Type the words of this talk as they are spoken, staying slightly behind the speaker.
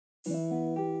Yeah,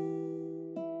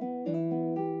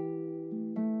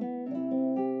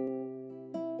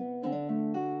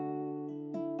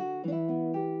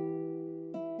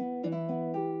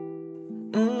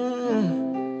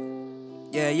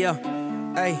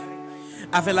 hey,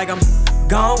 I feel like I'm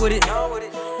gone with it.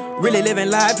 Really living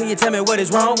life, can you tell me what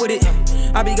is wrong with it?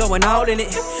 I be going all in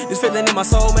it. This feeling in my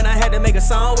soul, man, I had to make a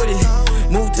song with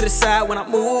it. Move to the side when I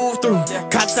move through.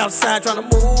 Cops outside trying to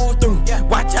move through.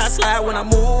 Watch I slide when I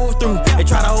move through. They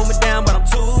try to hold me down, but I'm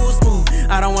too smooth.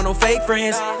 I don't want no fake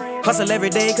friends. Hustle every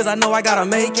day, cause I know I gotta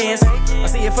make ends. I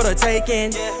see it for the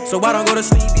taking, so I don't go to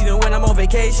sleep even when I'm on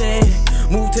vacation.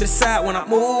 Move to the side when I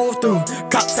move through.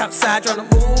 Cops outside trying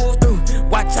to move through.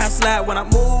 Watch I slide when I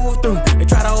move through. They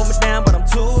try to hold me down, but I'm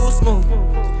too smooth.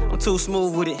 I'm too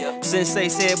smooth with it. Sensei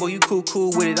said, boy, you cool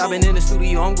with it. I've been in the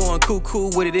studio, I'm going cool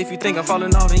with it. If you think I'm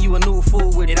falling off, then you a new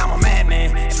fool with it. I'm a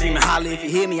madman, screaming holla if you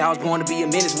hear me. I was born to be a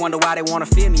menace, wonder why they wanna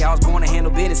fear me. I was born to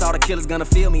handle business, all the killers gonna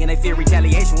feel me. And they fear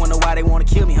retaliation, wonder why they wanna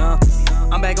kill me, huh?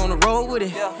 I'm back on the road with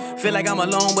it. Feel like I'm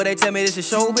alone, but they tell me this is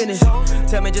show business.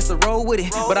 Tell me just to roll with it,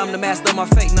 but I'm the master of my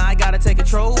fate, now I gotta take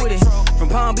control with it. From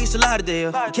Palm Beach to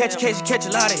Lauderdale, you catch a case, you catch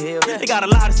a lot of hell. They got a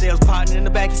lot of sales partner in the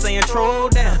back, he's saying troll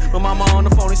down. But mama on the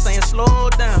phone, he's saying slow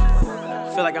down.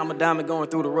 Feel like I'm a diamond going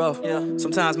through the rough.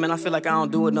 Sometimes, man, I feel like I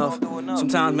don't do enough.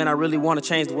 Sometimes, man, I really want to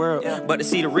change the world. But to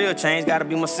see the real change, gotta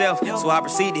be myself. So I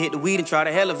proceed to hit the weed and try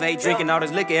to elevate. Drinking all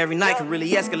this liquor every night can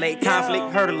really escalate.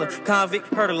 Conflict, hurdler, convict,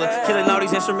 hurdler. Killing all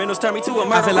these instrumentals turn me to a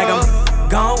murderer. I feel like I'm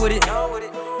gone with it.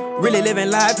 Really living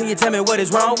life, can you tell me what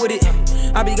is wrong with it?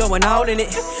 I be going all in it.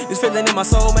 This feeling in my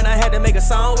soul, man, I had to make a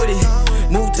song with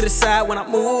it. Move to the side when I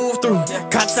move through.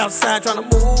 Cops outside trying to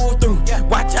move through.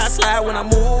 Watch I slide when I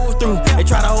move through. They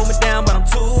try to hold me down, but I'm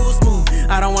too smooth.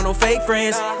 I don't want no fake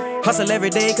friends. Hustle every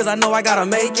day, cause I know I gotta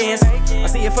make ends. I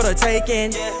see it for the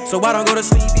taking, so I don't go to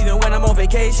sleep even when I'm on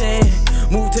vacation.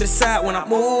 Move to the side when I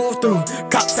move through.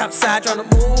 Cops outside trying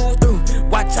to move through.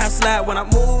 Watch I slide when I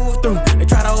move through. They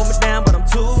try to hold me down, but I'm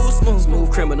too smooth.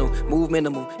 Smooth criminal, move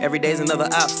minimal. Every day's another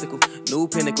obstacle. New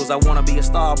pinnacles, I wanna be a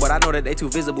star, but I know that they too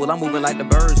visible. I'm moving like the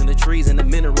birds and the trees and the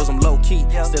minerals. I'm low key,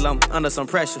 still I'm under some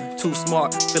pressure. Too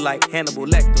smart, feel like Hannibal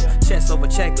Lecter. Chess over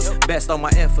checkers, best on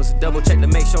my efforts. Double check to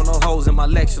make sure no holes in my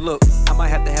lecture. Look, I might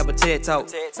have to have a TED talk.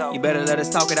 You better let us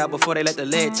talk it out before they let the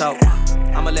lead talk.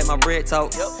 I'ma let my bread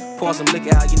talk. Pour some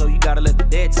liquor out, you know you gotta let the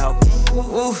dead talk.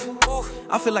 Ooh,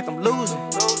 I feel like I'm losing.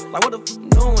 Like what the f I'm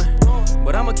doing?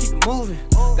 But I'ma keep it moving.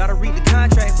 Gotta read the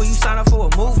contract before you sign up for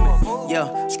a movement.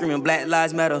 Yeah, screaming Black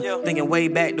Lives Matter. Thinking way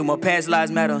back, do my past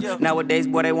lives matter? Nowadays,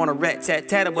 boy, they wanna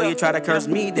rat-tat-tat. Boy, you try to curse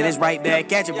me, then it's right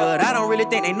back at you. But I don't really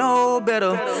think they know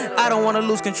better. I don't wanna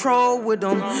lose control with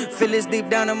them. Feel this deep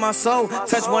down in my soul.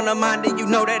 Touch one of mine, then you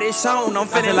know that it's shown. I'm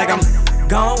feeling like I'm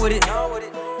gone with it.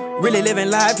 Really living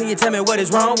life, can you tell me what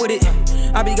is wrong with it?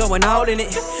 I be going all in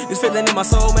it. This feeling in my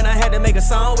soul, man, I had to make a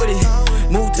song with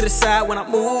it. Move to the side when I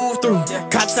move through.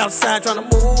 Cops outside trying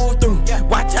to move through.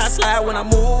 Watch I slide when I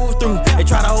move through. They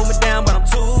try to hold me down, but I'm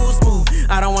too smooth.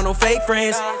 I don't want no fake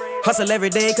friends. Hustle every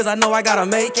day, cause I know I gotta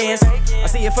make ends. I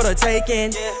see it for the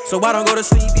taking, so I don't go to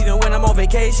sleep even when I'm on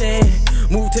vacation.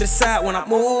 Move to the side when I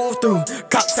move through.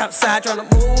 Cops outside trying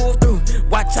to move through.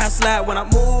 Watch I slide when I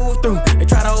move through. They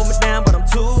try to hold me down, but I'm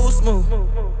too